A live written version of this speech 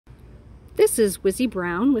This is Wizzy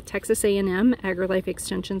Brown with Texas A&M AgriLife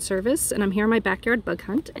Extension Service, and I'm here on my backyard bug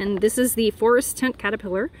hunt, and this is the forest tent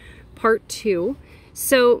caterpillar part 2.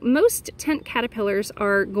 So most tent caterpillars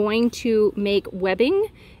are going to make webbing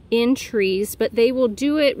in trees, but they will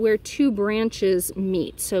do it where two branches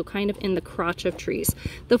meet, so kind of in the crotch of trees.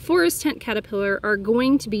 The forest tent caterpillar are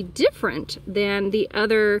going to be different than the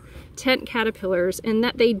other tent caterpillars in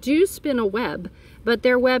that they do spin a web, but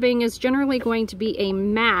their webbing is generally going to be a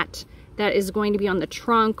mat that is going to be on the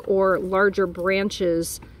trunk or larger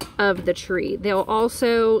branches of the tree. They'll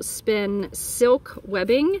also spin silk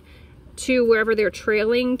webbing to wherever they're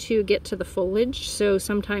trailing to get to the foliage, so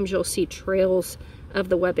sometimes you'll see trails of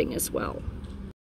the webbing as well.